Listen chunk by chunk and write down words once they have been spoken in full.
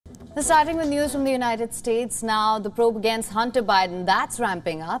Starting with news from the United States now, the probe against Hunter Biden, that's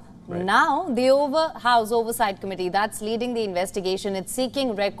ramping up. Right. Now, the House Oversight Committee that's leading the investigation, it's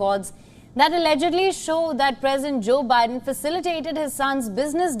seeking records that allegedly show that President Joe Biden facilitated his son's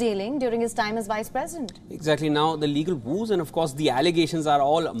business dealing during his time as vice president. Exactly. Now, the legal woes and, of course, the allegations are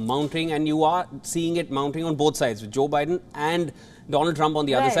all mounting, and you are seeing it mounting on both sides, with Joe Biden and Donald Trump on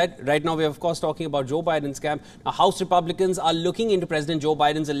the other side. Right now, we're, of course, talking about Joe Biden's camp. Now, House Republicans are looking into President Joe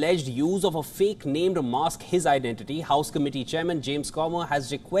Biden's alleged use of a fake name to mask his identity. House Committee Chairman James Comer has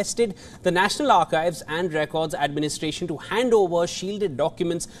requested the National Archives and Records Administration to hand over shielded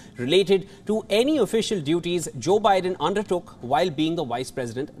documents related to any official duties Joe Biden undertook while being the vice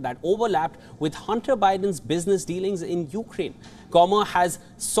president that overlapped with Hunter Biden's business dealings in Ukraine. Comer has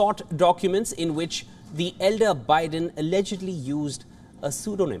sought documents in which the elder Biden allegedly used a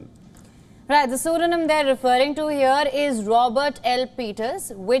pseudonym. Right, the pseudonym they're referring to here is Robert L.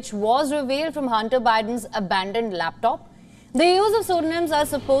 Peters, which was revealed from Hunter Biden's abandoned laptop. The use of pseudonyms are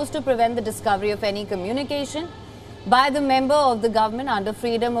supposed to prevent the discovery of any communication by the member of the government under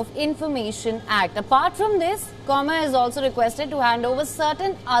Freedom of Information Act. Apart from this, Comer has also requested to hand over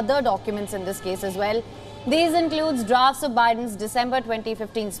certain other documents in this case as well. These includes drafts of Biden's December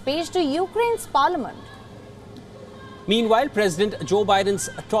 2015 speech to Ukraine's parliament. Meanwhile, President Joe Biden's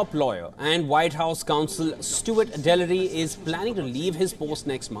top lawyer and White House counsel Stuart Dellery is planning to leave his post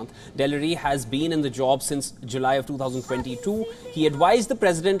next month. Dellery has been in the job since July of 2022. He advised the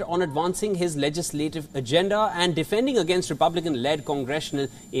president on advancing his legislative agenda and defending against Republican-led congressional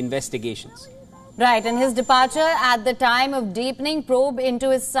investigations. Right, and his departure at the time of deepening probe into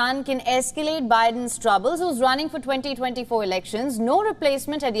his son can escalate Biden's troubles, who's running for 2024 elections. No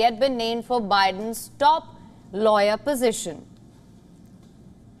replacement had yet been named for Biden's top lawyer position.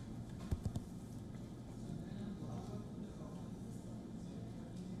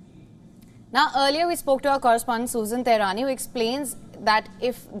 Now, earlier we spoke to our correspondent Susan Tehrani, who explains that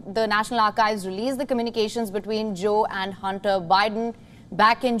if the National Archives release the communications between Joe and Hunter Biden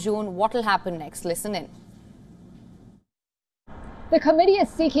back in June, what will happen next? Listen in. The committee is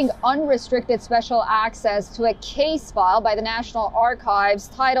seeking unrestricted special access to a case file by the National Archives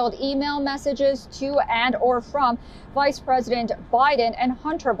titled Email Messages to and or from Vice President Biden and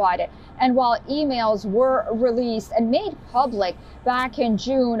Hunter Biden. And while emails were released and made public back in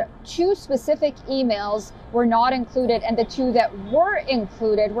June, two specific emails were not included, and the two that were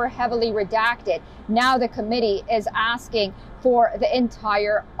included were heavily redacted. Now the committee is asking for the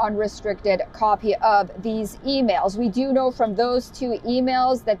entire unrestricted copy of these emails. We do know from those two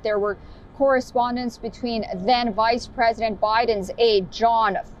emails that there were correspondence between then Vice President Biden's aide,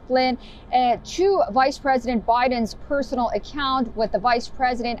 John Flynn, to Vice President Biden's personal account with the Vice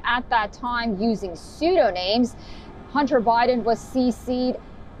President at that time using pseudonyms. Hunter Biden was CC'd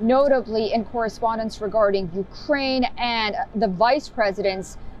notably in correspondence regarding Ukraine and the Vice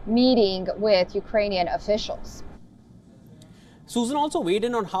President's meeting with Ukrainian officials. Susan also weighed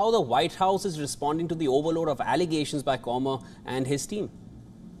in on how the White House is responding to the overload of allegations by Comer and his team.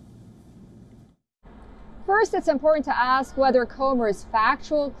 First, it's important to ask whether Comer's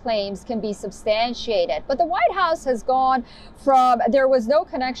factual claims can be substantiated. But the White House has gone from there was no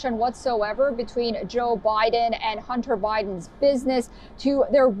connection whatsoever between Joe Biden and Hunter Biden's business to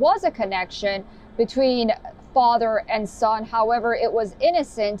there was a connection between father and son. However, it was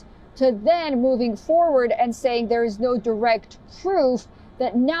innocent, to then moving forward and saying there is no direct proof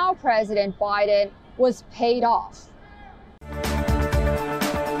that now President Biden was paid off.